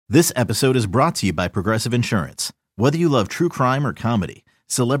This episode is brought to you by Progressive Insurance. Whether you love true crime or comedy,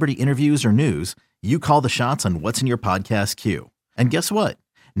 celebrity interviews or news, you call the shots on what's in your podcast queue. And guess what?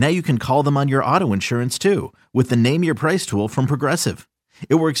 Now you can call them on your auto insurance too with the Name Your Price tool from Progressive.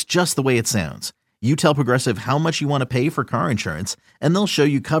 It works just the way it sounds. You tell Progressive how much you want to pay for car insurance, and they'll show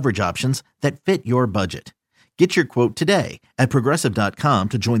you coverage options that fit your budget. Get your quote today at Progressive.com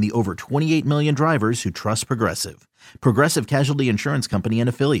to join the over 28 million drivers who trust Progressive. Progressive Casualty Insurance Company and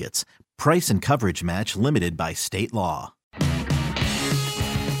Affiliates. Price and coverage match limited by state law.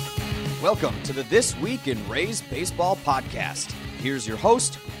 Welcome to the This Week in Rays Baseball podcast. Here's your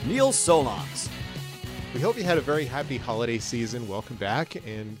host, Neil Solondz. We hope you had a very happy holiday season. Welcome back,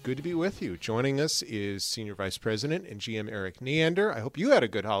 and good to be with you. Joining us is Senior Vice President and GM Erik Neander. I hope you had a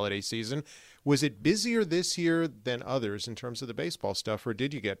good holiday season. Was it busier this year than others in terms of the baseball stuff, or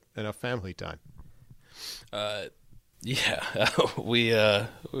did you get enough family time? Yeah, we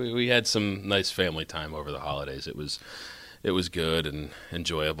had some nice family time over the holidays. It was good and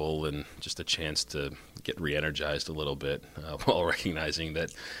enjoyable, and just a chance to get re-energized a little bit while recognizing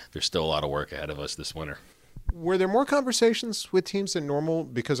that there's still a lot of work ahead of us this winter. Were there more conversations with teams than normal?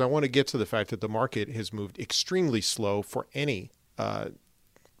 Because I want to get to the fact that the market has moved extremely slow for any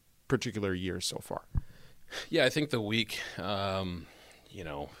particular year so far. Yeah, I think the week,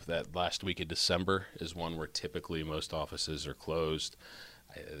 that last week of December is one where typically most offices are closed.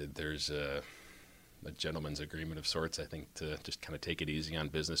 There's a gentleman's agreement of sorts, I think, to just kind of take it easy on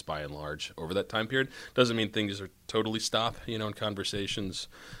business by and large over that time period. Doesn't mean things are totally stop, and conversations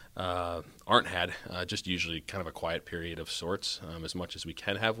aren't had, just usually kind of a quiet period of sorts, as much as we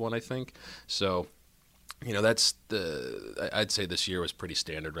can have one, I think. So, I'd say this year was pretty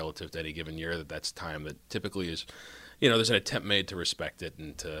standard relative to any given year. That's time that typically is, there's an attempt made to respect it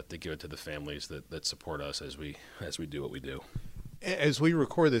and to give it to the families that support us as we do what we do. As we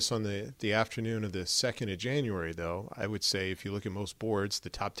record this on the afternoon of the 2nd of January, though, I would say if you look at most boards, the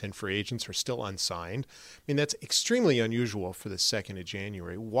top 10 free agents are still unsigned. I mean, that's extremely unusual for the 2nd of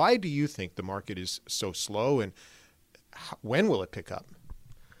January. Why do you think the market is so slow, and when will it pick up?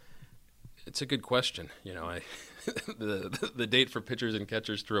 It's a good question. The date for pitchers and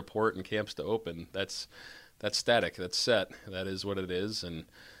catchers to report and camps to open, that's static. That's set. That is what it is, and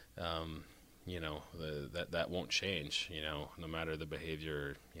that won't change. No matter the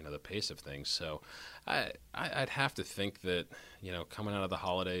behavior, the pace of things. So, I'd have to think that coming out of the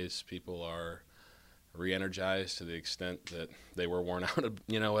holidays, people are re-energized to the extent that they were worn out,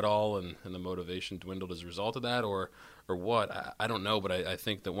 at all, and the motivation dwindled as a result of that, or what. I don't know, but I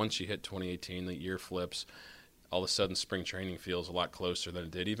think that once you hit 2018, the year flips. All of a sudden, spring training feels a lot closer than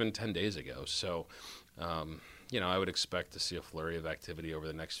it did even 10 days ago. So, I would expect to see a flurry of activity over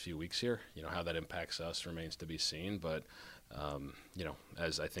the next few weeks here. How that impacts us remains to be seen. But,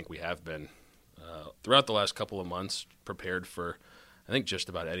 as I think we have been throughout the last couple of months, prepared for, I think, just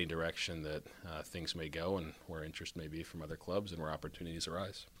about any direction that things may go and where interest may be from other clubs and where opportunities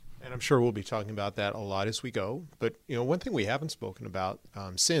arise. And I'm sure we'll be talking about that a lot as we go. But, one thing we haven't spoken about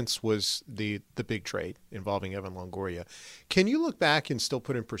since was the big trade involving Evan Longoria. Can you look back and still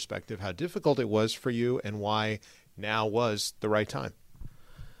put in perspective how difficult it was for you and why now was the right time?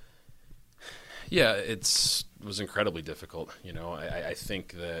 Yeah, it was incredibly difficult. I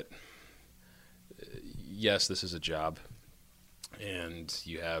think that, yes, this is a job. And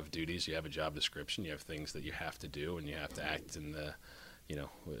you have duties, you have a job description, you have things that you have to do, and you have to act in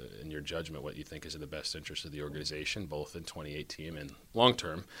in your judgment, what you think is in the best interest of the organization, both in 2018 and long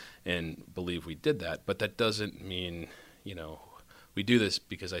term, and believe we did that. But that doesn't mean, we do this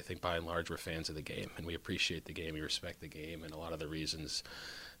because I think by and large we're fans of the game, and we appreciate the game, we respect the game, and a lot of the reasons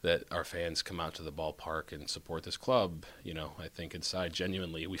that our fans come out to the ballpark and support this club, I think inside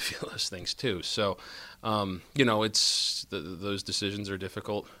genuinely we feel those things too. So, it's those decisions are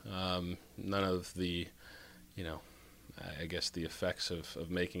difficult. None of the, I guess the effects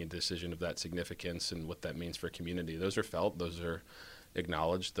of making a decision of that significance and what that means for a community, those are felt, those are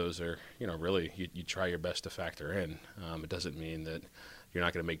acknowledged, those are, really you try your best to factor in. It doesn't mean that you're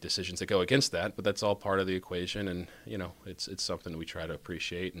not going to make decisions that go against that, but that's all part of the equation, and it's something we try to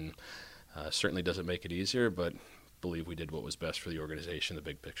appreciate, and certainly doesn't make it easier, but believe we did what was best for the organization, the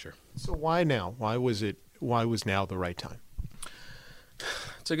big picture. So why now? Why was now the right time?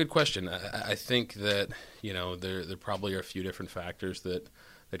 It's a good question. I think that there probably are a few different factors that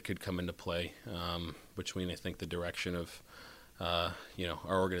could come into play between, I think, the direction of our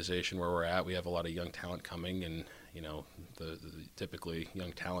organization where we're at. We have a lot of young talent coming, and Typically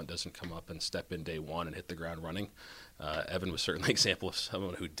young talent doesn't come up and step in day one and hit the ground running. Evan was certainly an example of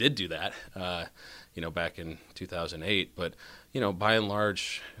someone who did do that, back in 2008. But, by and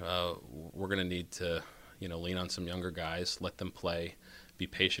large, we're going to need to, lean on some younger guys, let them play, be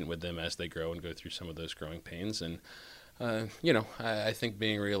patient with them as they grow and go through some of those growing pains. And, I think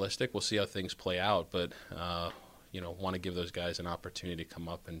being realistic, we'll see how things play out. But, want to give those guys an opportunity to come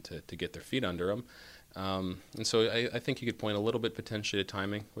up and to get their feet under them. And so I think you could point a little bit potentially to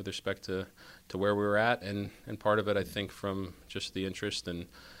timing with respect to where we were at. And part of it, I think, from just the interest. And,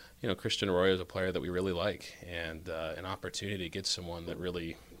 Christian Arroyo is a player that we really like. And an opportunity to get someone that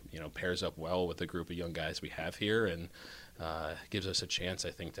really, pairs up well with the group of young guys we have here. And gives us a chance,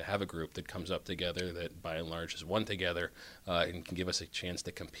 I think, to have a group that comes up together that by and large is one together and can give us a chance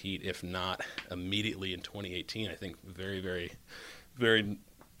to compete, if not immediately in 2018. I think very, very, very,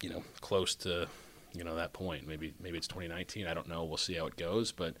 close to, that point. Maybe it's 2019. I don't know. We'll see how it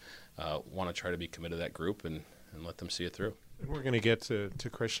goes, but want to try to be committed to that group and let them see it through. And we're going to get to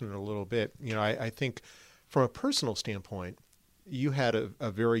Christian in a little bit. I think from a personal standpoint, you had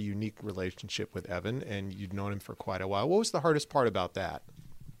a very unique relationship with Evan, and you'd known him for quite a while. What was the hardest part about that?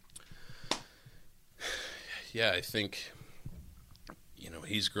 Yeah, I think,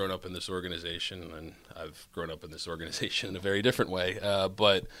 he's grown up in this organization, and I've grown up in this organization in a very different way.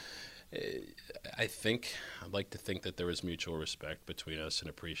 But I think I'd like to think that there was mutual respect between us and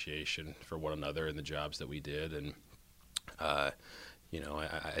appreciation for one another and the jobs that we did. And, I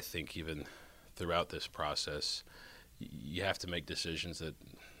think even throughout this process, you have to make decisions that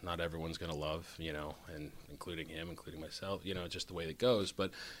not everyone's going to love, and including him, including myself, just the way it goes.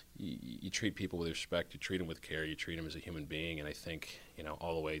 But you treat people with respect, you treat them with care, you treat them as a human being. And I think,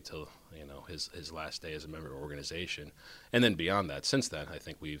 all the way till, his last day as a member of the organization. And then beyond that, since then, I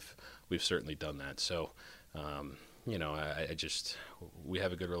think we've certainly done that. So, we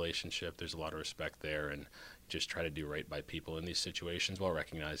have a good relationship. There's a lot of respect there, and just try to do right by people in these situations while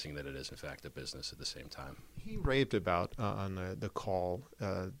recognizing that it is, in fact, a business at the same time. He raved about, on the call,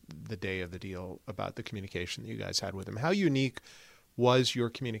 the day of the deal, about the communication that you guys had with him. How unique was your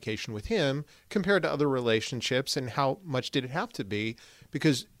communication with him compared to other relationships, and how much did it have to be?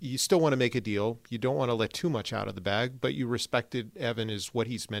 Because you still want to make a deal. You don't want to let too much out of the bag, but you respected Evan as what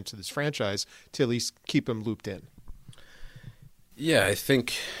he's meant to this franchise to at least keep him looped in. Yeah, I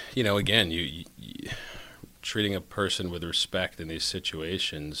think, again, you treating a person with respect in these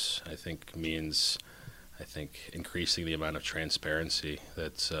situations, I think, means, increasing the amount of transparency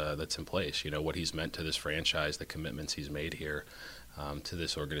that's in place. What he's meant to this franchise, the commitments he's made here, to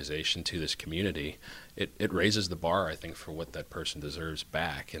this organization, to this community, it raises the bar, I think, for what that person deserves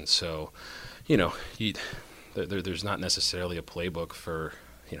back. And so, there's not necessarily a playbook for,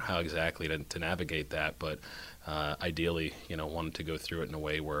 how exactly to navigate that, but ideally, wanted to go through it in a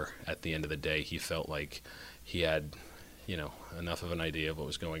way where at the end of the day he felt like he had, enough of an idea of what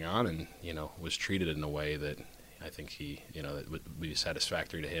was going on and, was treated in a way that I think he, that would be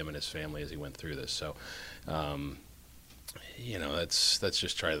satisfactory to him and his family as he went through this. So, that's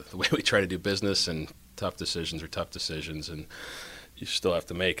just the way we try to do business, and tough decisions are tough decisions, and you still have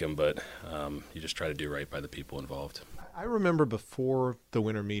to make them, but you just try to do right by the people involved. I remember before the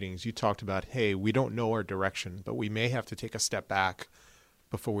winter meetings, you talked about, hey, we don't know our direction, but we may have to take a step back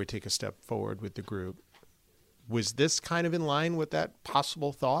before we take a step forward with the group. Was this kind of in line with that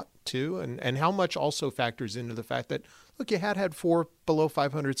possible thought too? And how much also factors into the fact that, look, you had 4 below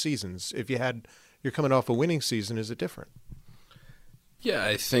 500 seasons. If you're coming off a winning season, is it different? Yeah,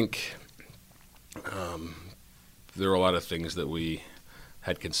 I think there are a lot of things that we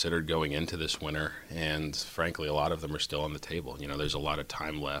had considered going into this winter, and frankly, a lot of them are still on the table. There's a lot of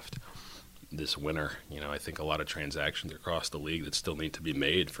time left this winter. I think a lot of transactions across the league that still need to be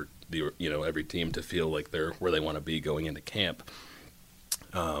made for the, every team to feel like they're where they want to be going into camp.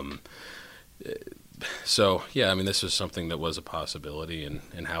 So, yeah, this is something that was a possibility,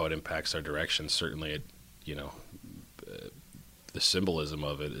 and how it impacts our direction. Certainly, the symbolism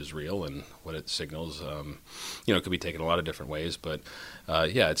of it is real, and what it signals, it could be taken a lot of different ways. But,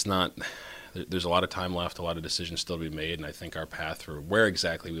 it's not – there's a lot of time left, a lot of decisions still to be made, and I think our path for where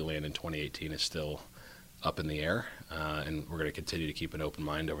exactly we land in 2018 is still up in the air, and we're going to continue to keep an open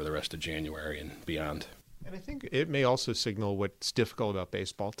mind over the rest of January and beyond. And I think it may also signal what's difficult about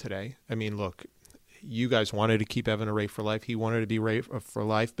baseball today. Look, you guys wanted to keep Evan a Ray for life. He wanted to be Ray for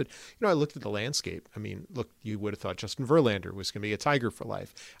life. But, I looked at the landscape. Look, you would have thought Justin Verlander was going to be a Tiger for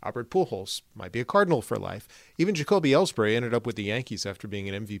life. Albert Pujols might be a Cardinal for life. Even Jacoby Ellsbury ended up with the Yankees after being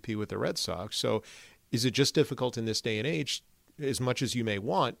an MVP with the Red Sox. So is it just difficult in this day and age as much as you may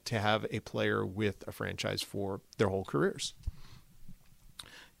want to have a player with a franchise for their whole careers.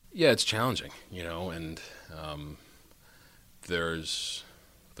 Yeah, it's challenging, and there's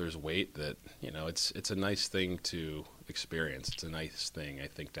weight that, it's a nice thing to experience. It's a nice thing, I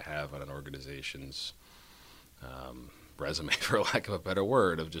think, to have on an organization's resume, for lack of a better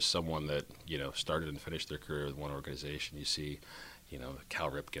word, of just someone that, started and finished their career with one organization. You see, Cal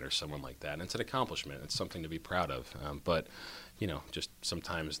Ripken or someone like that, and it's an accomplishment. It's something to be proud of. But, just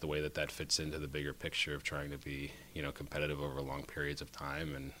sometimes the way that fits into the bigger picture of trying to be, competitive over long periods of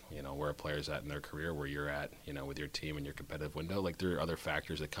time, and, where a player's at in their career, where you're at, with your team and your competitive window. Like, there are other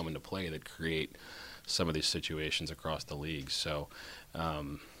factors that come into play that create some of these situations across the league. So,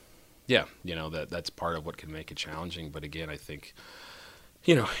 yeah, that's part of what can make it challenging. But again, I think,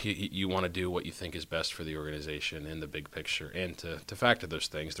 you want to do what you think is best for the organization in the big picture, and to factor those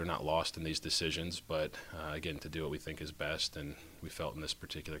things. They're not lost in these decisions, but again, to do what we think is best. And we felt in this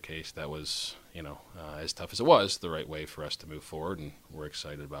particular case that was, as tough as it was, the right way for us to move forward. And we're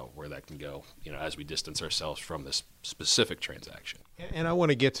excited about where that can go, as we distance ourselves from this specific transaction. And I want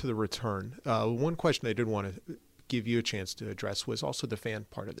to get to the return. One question I did want to give you a chance to address was also the fan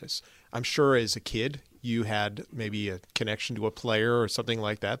part of this. I'm sure as a kid you had maybe a connection to a player or something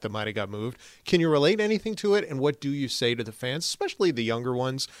like that might have got moved. Can you relate anything to it, and what do you say to the fans, especially the younger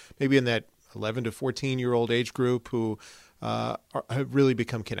ones, maybe in that 11 to 14-year-old age group who have really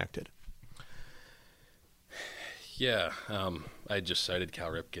become connected? Yeah, I just cited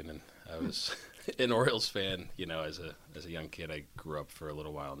Cal Ripken, and I was an Orioles fan. As a young kid, I grew up for a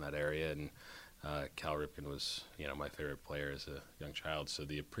little while in that area, and Cal Ripken was, my favorite player as a young child. So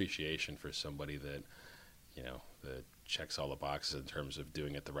the appreciation for somebody that, that checks all the boxes in terms of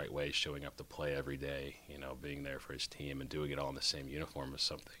doing it the right way, showing up to play every day, being there for his team and doing it all in the same uniform was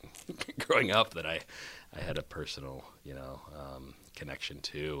something growing up that I had a personal, connection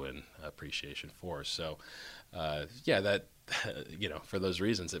to and appreciation for. So, yeah, that, for those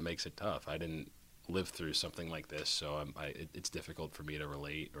reasons, it makes it tough. I didn't live through something like this, so it's difficult for me to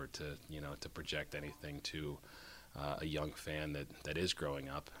relate or to to project anything to a young fan that is growing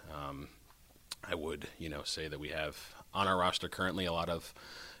up. I would say that we have on our roster currently a lot of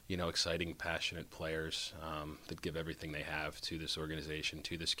exciting, passionate players that give everything they have to this organization,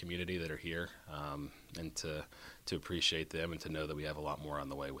 to this community that are here, and to appreciate them and to know that we have a lot more on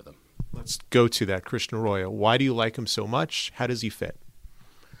the way with them. Let's go to that. Christian Arroyo. Why do you like him so much? How does he fit?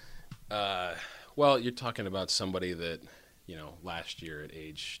 Well, you're talking about somebody that, last year at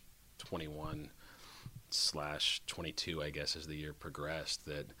age 21/22, I guess, as the year progressed,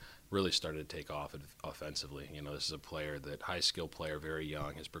 that really started to take off offensively. This is a player high skill player, very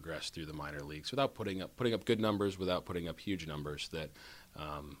young, has progressed through the minor leagues without putting up good numbers, without putting up huge numbers. That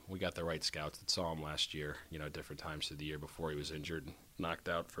we got the right scouts that saw him last year, at different times through the year before he was injured, knocked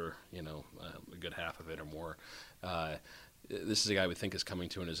out for, a good half of it or more. This is a guy we think is coming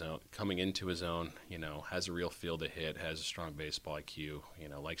into his own, has a real feel to hit, has a strong baseball IQ,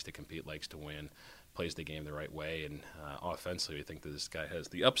 likes to compete, likes to win, plays the game the right way. And offensively, we think that this guy has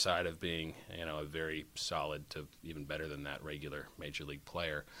the upside of being, a very solid to even better than that regular major league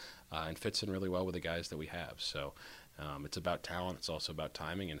player, and fits in really well with the guys that we have. So it's about talent. It's also about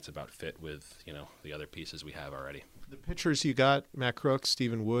timing, and it's about fit with, the other pieces we have already. The pitchers you got, Matt Crooks,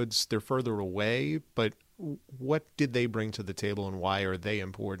 Stephen Woods, they're further away, but what did they bring to the table and why are they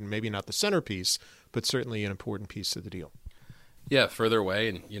important? Maybe not the centerpiece, but certainly an important piece of the deal. Yeah, further away,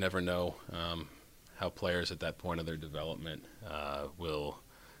 and you never know how players at that point of their development will,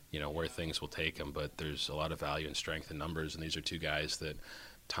 where things will take them. But there's a lot of value and strength in numbers, and these are two guys that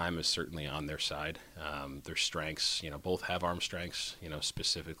time is certainly on their side. Their strengths, both have arm strengths,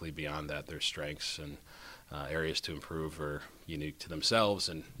 specifically beyond that, their strengths and areas to improve are unique to themselves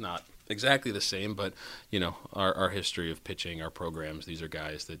and not exactly the same, but, our history of pitching, our programs, these are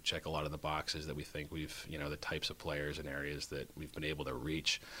guys that check a lot of the boxes that we think we've, the types of players and areas that we've been able to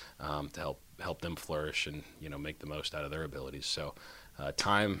reach to help them flourish and, make the most out of their abilities. So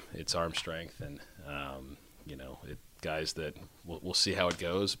time, it's arm strength, and, guys that we'll see how it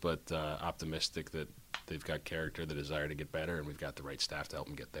goes, but optimistic that they've got character, the desire to get better, and we've got the right staff to help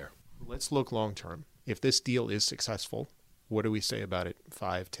them get there. Let's look long term. If this deal is successful, what do we say about it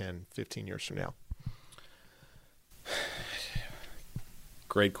 5, 10, 15 years from now?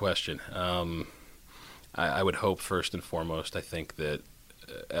 Great question. I would hope first and foremost, I think that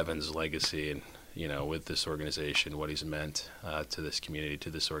Evan's legacy and, with this organization, what he's meant to this community, to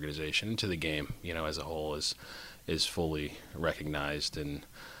this organization, and to the game, as a whole is fully recognized and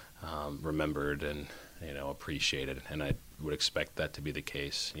remembered and, appreciated. And I would expect that to be the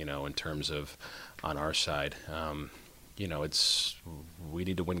case, in terms of on our side. we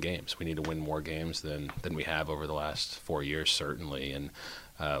need to win games. We need to win more games than we have over the last 4 years, certainly. And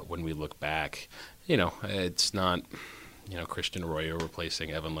when we look back, it's not, Christian Arroyo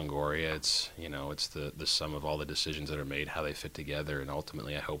replacing Evan Longoria. It's the sum of all the decisions that are made, how they fit together. And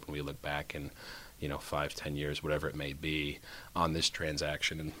ultimately, I hope when we look back in 5-10 years, whatever it may be, on this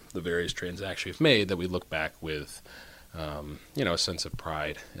transaction and the various transactions we've made, that we look back with a sense of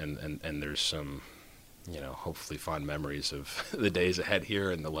pride and there's some hopefully fond memories of the days ahead here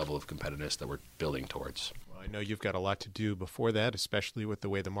and the level of competitiveness that we're building towards. Well, I know you've got a lot to do before that, especially with the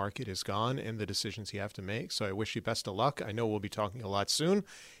way the market has gone and the decisions you have to make. So I wish you best of luck. I know we'll be talking a lot soon.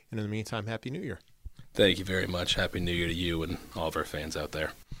 And in the meantime, Happy New Year. Thank you very much. Happy New Year to you and all of our fans out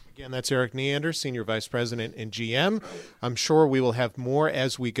there. Again, that's Erik Neander, Senior Vice President and GM. I'm sure we will have more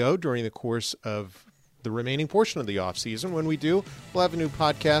as we go during the course of the remaining portion of the offseason. When we do, we'll have a new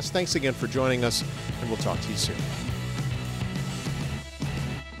podcast. Thanks again for joining us, and we'll talk to you soon.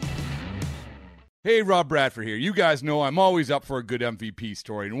 Hey, Rob Bradford here. You guys know I'm always up for a good MVP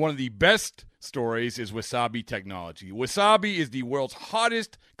story, and one of the best stories is Wasabi Technology. Wasabi is the world's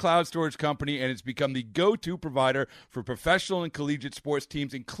hottest cloud storage company, and it's become the go-to provider for professional and collegiate sports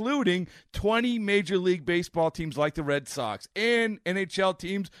teams, including 20 Major League Baseball teams like the Red Sox and NHL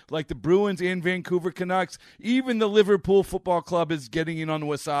teams like the Bruins and Vancouver Canucks. Even the Liverpool Football Club is getting in on the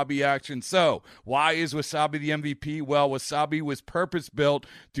Wasabi action. So, why is Wasabi the MVP? Well, Wasabi was purpose-built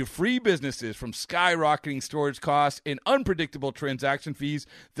to free businesses from skyrocketing storage costs and unpredictable transaction fees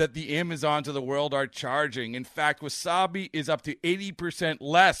that the Amazons of the world are charging. In fact, Wasabi is up to 80%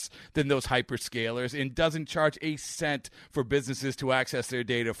 less than those hyperscalers and doesn't charge a cent for businesses to access their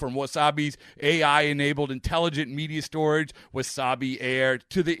data. From Wasabi's AI-enabled intelligent media storage, Wasabi Air,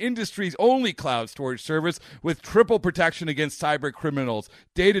 to the industry's only cloud storage service with triple protection against cyber criminals,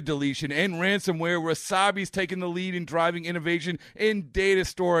 data deletion, and ransomware, Wasabi's taken the lead in driving innovation in data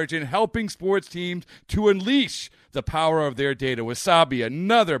storage and helping sports teams to unleash the power of their data. Wasabi,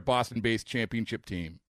 another Boston-based championship team.